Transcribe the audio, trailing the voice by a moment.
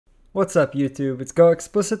What's up YouTube? It's Go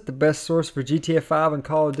Explicit, the best source for GTA 5 and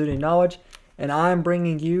Call of Duty knowledge, and I'm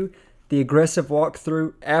bringing you the aggressive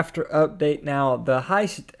walkthrough after update. Now, the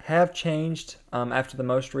heists have changed after the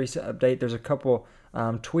most recent update. There's a couple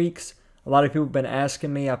tweaks. A lot of people have been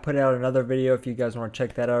asking me. I put out another video if you guys want to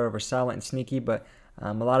check that out over Silent and Sneaky, but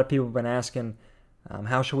a lot of people have been asking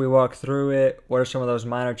how should we walk through it? What are some of those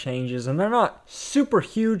minor changes? And they're not super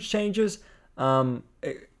huge changes.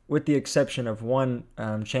 With the exception of one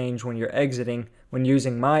change when you're exiting, when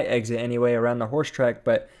using my exit anyway around the horse track.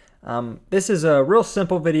 But this is a real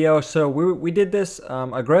simple video, so we did this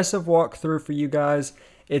aggressive walkthrough for you guys.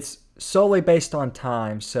 It's solely based on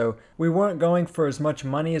time, so we weren't going for as much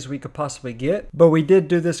money as we could possibly get, but we did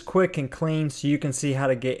do this quick and clean so you can see how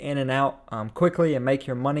to get in and out quickly and make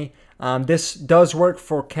your money. This does work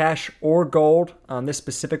for cash or gold. This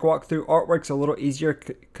specific walkthrough artwork's a little easier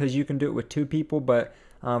because you can do it with two people, but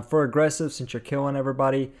for aggressive, since you're killing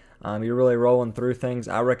everybody, you're really rolling through things,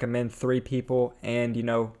 I recommend 3 people,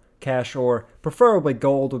 and cash or preferably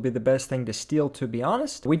gold would be the best thing to steal, to be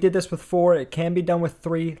honest. We did this with 4, it can be done with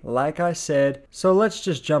 3 like I said, so let's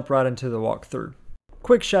just jump right into the walkthrough.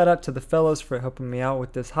 Quick shout out to the fellas for helping me out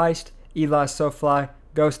with this heist: Eli, SoFly,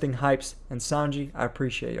 Ghosting, Hypes, and Sanji. I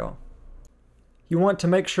appreciate y'all. You want to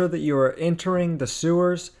make sure that you are entering the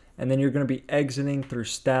sewers, and then you're going to be exiting through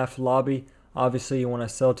staff lobby. Obviously, you want to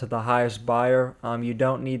sell to the highest buyer. You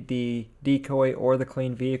don't need the decoy or the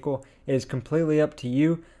clean vehicle. It is completely up to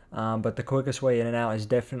you, but the quickest way in and out is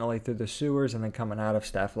definitely through the sewers and then coming out of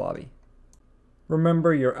staff lobby.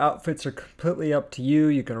 Remember, your outfits are completely up to you.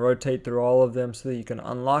 You can rotate through all of them so that you can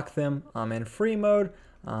unlock them in free mode,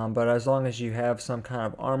 but as long as you have some kind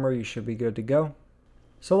of armor, you should be good to go.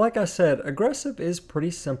 So like I said, aggressive is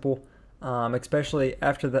pretty simple. Especially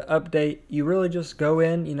after the update, you really just go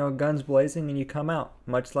in, guns blazing, and you come out,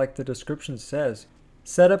 much like the description says.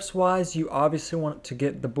 Setups wise, you obviously want to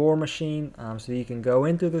get the bore machine so you can go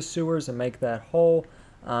into the sewers and make that hole.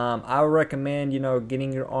 I would recommend,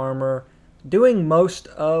 getting your armor. Doing most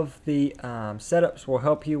of the setups will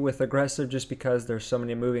help you with aggressive just because there's so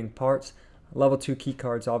many moving parts. Level 2 key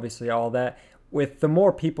cards, obviously, all that. With the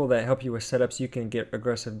more people that help you with setups, you can get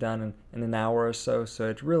aggressive done in an hour or so, so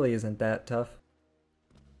it really isn't that tough.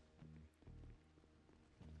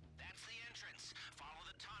 That's the entrance. Follow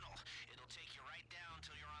the tunnel. It'll take you right down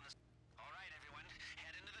till you're on the... All right, everyone.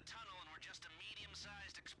 Head into the tunnel, and we're just a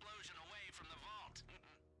medium-sized explosion away from the vault.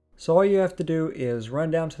 So all you have to do is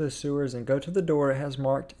run down to the sewers and go to the door it has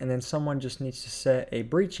marked, and then someone just needs to set a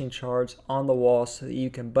breaching charge on the wall so that you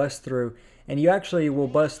can bust through. And you actually will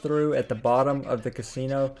bust through at the bottom of the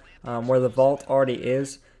casino where the vault already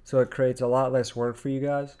is, so it creates a lot less work for you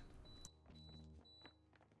guys.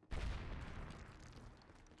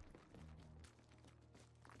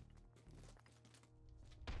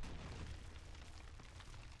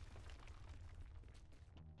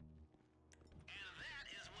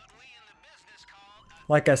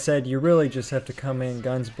 Like I said, you really just have to come in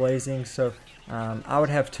guns blazing, so I would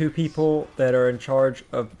have 2 people that are in charge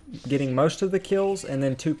of getting most of the kills, and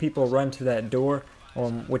then 2 people run to that door,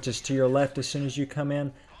 which is to your left as soon as you come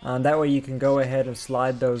in. That way you can go ahead and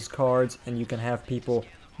slide those cards, and you can have people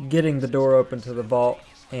getting the door open to the vault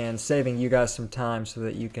and saving you guys some time so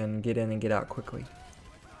that you can get in and get out quickly.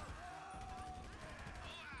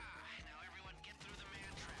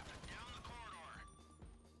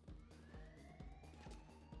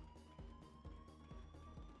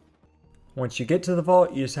 Once you get to the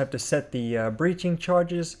vault, you just have to set the breaching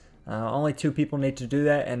charges. Only 2 people need to do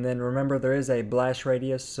that, and then remember there is a blast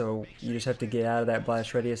radius, so you just have to get out of that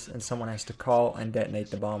blast radius and someone has to call and detonate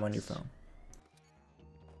the bomb on your phone.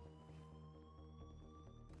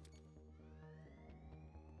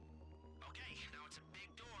 Okay, now it's a big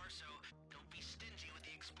door, so don't be stingy with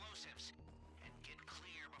the explosives. And get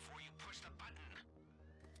clear before you push the button.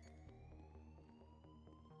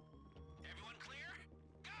 Everyone clear?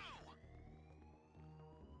 Go!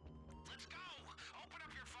 Let's go! Open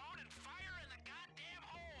up your phone and fire in the goddamn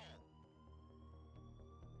hole!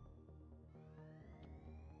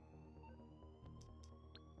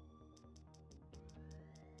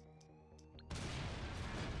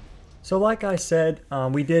 So like I said,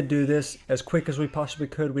 we did do this as quick as we possibly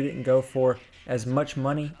could. We didn't go for as much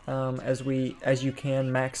money as you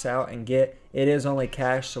can max out and get. It is only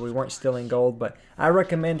cash, so we weren't stealing gold, but I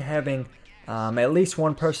recommend having at least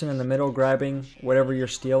 1 person in the middle grabbing whatever you're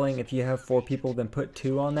stealing. If you have 4 people, then put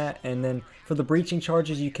 2 on that. And then for the breaching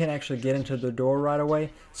charges, you can't actually get into the door right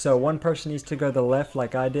away, so 1 person needs to go to the left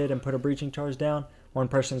like I did and put a breaching charge down. One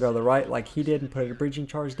person go to the right like he did and put a breaching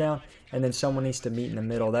charge down, and then someone needs to meet in the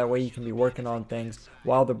middle. That way you can be working on things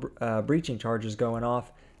while the breaching charge is going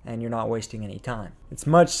off, and you're not wasting any time. It's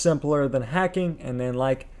much simpler than hacking, and then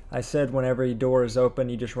like I said, whenever your door is open,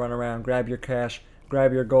 you just run around, grab your cash,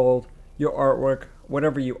 grab your gold, your artwork,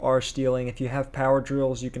 whatever you are stealing. If you have power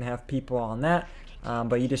drills, you can have people on that,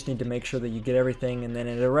 but you just need to make sure that you get everything. And then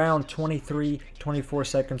at around 24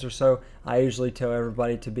 seconds or so, I usually tell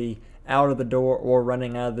everybody to be out of the door or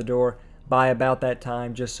running out of the door by about that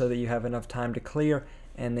time, just so that you have enough time to clear.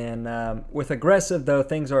 And then with aggressive, though,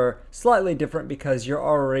 things are slightly different because you're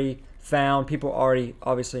already found. People already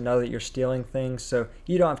obviously know that you're stealing things, so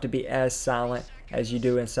you don't have to be as silent as you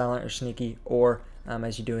do in silent or sneaky, or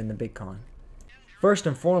as you do in the big con. First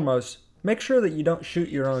and foremost, make sure that you don't shoot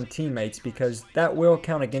your own teammates, because that will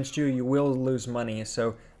count against you. You will lose money.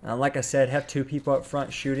 So like I said, have 2 people up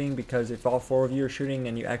front shooting, because if all 4 of you are shooting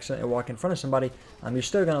and you accidentally walk in front of somebody, you're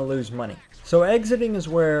still going to lose money. So exiting is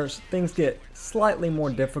where things get slightly more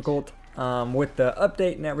difficult. With the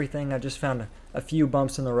update and everything, I just found a few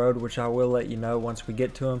bumps in the road, which I will let you know once we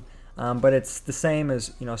get to them. But it's the same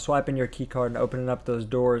as, swiping your key card and opening up those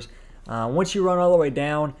doors. Once you run all the way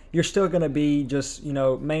down, you're still going to be just,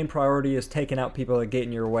 main priority is taking out people that get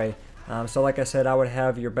in your way. So like I said, I would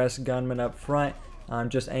have your best gunman up front,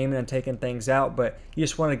 just aiming and taking things out, but you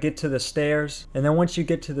just want to get to the stairs. And then once you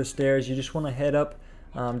get to the stairs, you just want to head up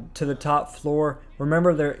to the top floor.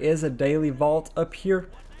 Remember, there is a daily vault up here.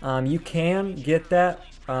 You can get that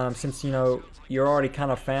since, you're already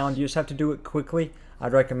kind of found. You just have to do it quickly.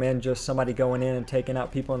 I'd recommend just somebody going in and taking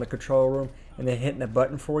out people in the control room and then hitting a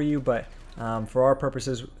button for you. But for our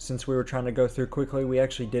purposes, since we were trying to go through quickly, we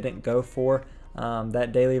actually didn't go for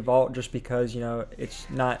that daily vault, just because, it's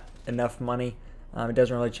not enough money. It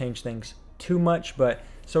doesn't really change things too much. But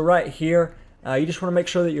so right here, you just want to make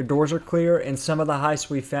sure that your doors are clear. In some of the heists,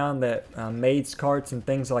 we found that maids carts and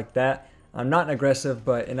things like that, not in aggressive,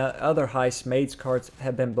 but in other heists, maids carts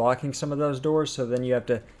have been blocking some of those doors. So then you have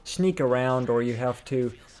to sneak around, or you have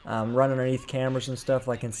to run underneath cameras and stuff,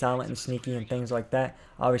 like in silent and sneaky and things like that.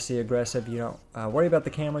 Obviously aggressive, you don't worry about the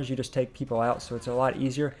cameras, you just take people out, so it's a lot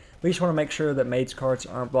easier. But you just want to make sure that maids carts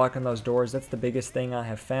aren't blocking those doors. That's the biggest thing I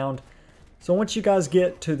have found. So once you guys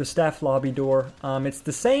get to the staff lobby door, it's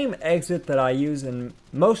the same exit that I use in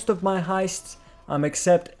most of my heists,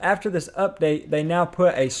 except after this update, they now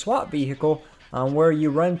put a SWAT vehicle where you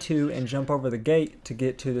run to and jump over the gate to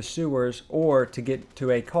get to the sewers, or to get to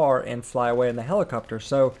a car and fly away in the helicopter.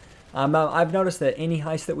 So I've noticed that any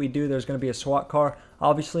heist that we do, there's going to be a SWAT car.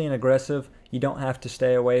 Obviously in aggressive, you don't have to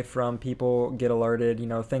stay away from people, get alerted,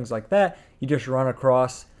 things like that. You just run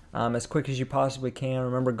across as quick as you possibly can.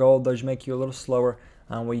 Remember, gold, those make you a little slower.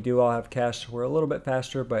 We do all have cash, so we're a little bit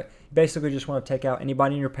faster, but you basically just want to take out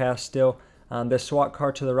anybody in your path still. The SWAT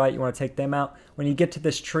car to the right, you want to take them out. When you get to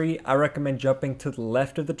this tree, I recommend jumping to the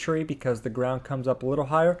left of the tree, because the ground comes up a little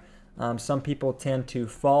higher. Some people tend to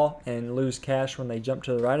fall and lose cash when they jump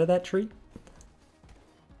to the right of that tree.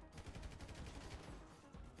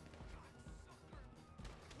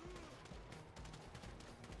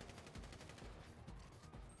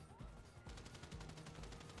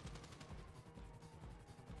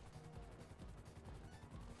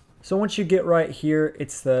 So once you get right here,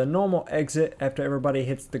 it's the normal exit after everybody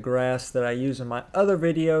hits the grass that I use in my other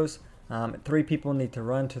videos. 3 people need to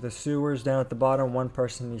run to the sewers down at the bottom. 1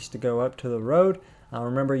 person needs to go up to the road.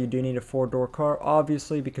 Remember, you do need a 4-door car,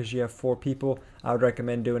 obviously, because you have 4 people. I would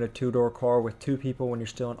recommend doing a 2-door car with 2 people when you're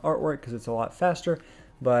still in artwork, because it's a lot faster.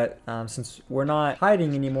 But since we're not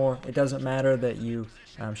hiding anymore, it doesn't matter that you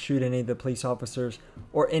shoot any of the police officers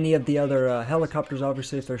or any of the other helicopters.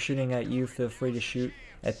 Obviously, if they're shooting at you, feel free to shoot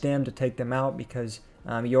at them to take them out, because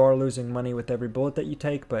you are losing money with every bullet that you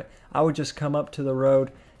take. But I would just come up to the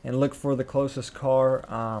road and look for the closest car.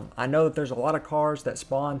 I know that there's a lot of cars that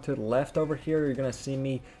spawn to the left over here. You're going to see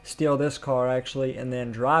me steal this car actually, and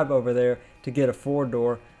then drive over there to get a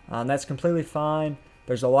 4-door. That's completely fine.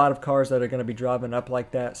 There's a lot of cars that are going to be driving up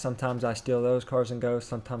like that. Sometimes I steal those cars and go,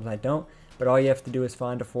 sometimes I don't. But all you have to do is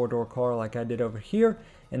find a 4-door car like I did over here,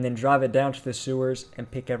 and then drive it down to the sewers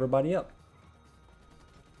and pick everybody up.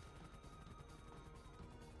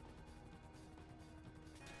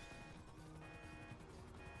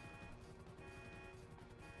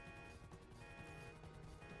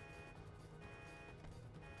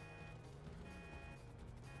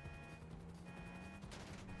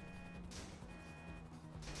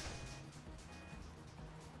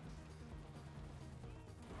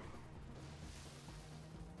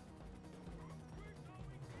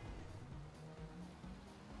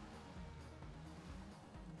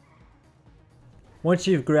 Once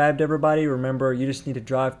you've grabbed everybody, remember, you just need to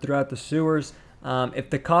drive throughout the sewers.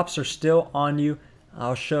 If the cops are still on you,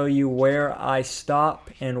 I'll show you where I stop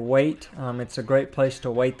and wait. It's a great place to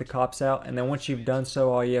wait the cops out, and then once you've done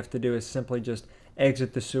so, all you have to do is simply just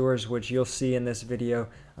exit the sewers, which you'll see in this video,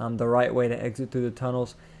 the right way to exit through the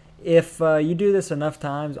tunnels. If you do this enough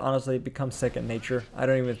times, honestly, it becomes second nature. I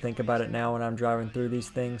don't even think about it now when I'm driving through these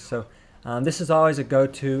things. So this is always a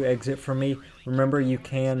go-to exit for me. Remember, you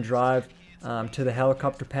can drive to the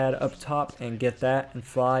helicopter pad up top and get that and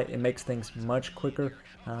fly. It makes things much quicker.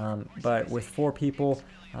 But with 4 people,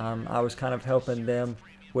 I was kind of helping them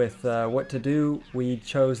with what to do. We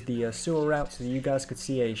chose the sewer route so you guys could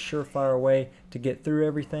see a surefire way to get through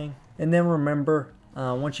everything. And then remember,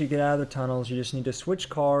 once you get out of the tunnels, you just need to switch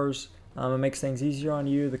cars. It makes things easier on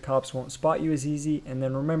you. The cops won't spot you as easy. And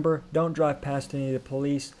then remember, don't drive past any of the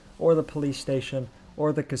police or the police station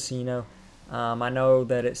or the casino. I know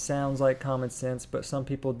that it sounds like common sense, but some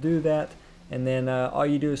people do that. And then all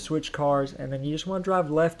you do is switch cars, and then you just want to drive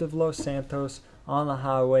left of Los Santos on the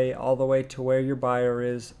highway all the way to where your buyer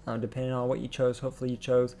is, depending on what you chose. Hopefully you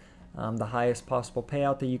chose the highest possible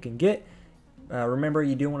payout that you can get. Remember,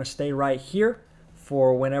 you do want to stay right here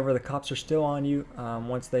for whenever the cops are still on you.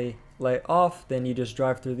 Once they let off, then you just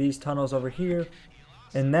drive through these tunnels over here.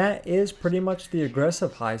 And that is pretty much the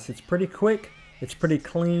aggressive heist. It's pretty quick. It's pretty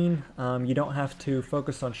clean. You don't have to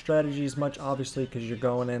focus on strategies much, obviously, because you're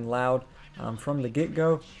going in loud from the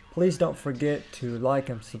get-go. Please don't forget to like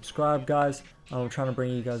and subscribe, guys. I'm trying to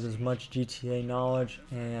bring you guys as much GTA knowledge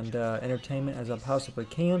and entertainment as I possibly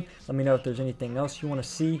can. Let me know if there's anything else you want to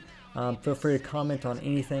see. Feel free to comment on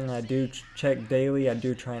anything. I do check daily. I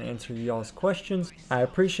do try and answer y'all's questions. I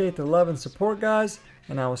appreciate the love and support, guys,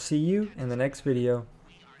 and I will see you in the next video.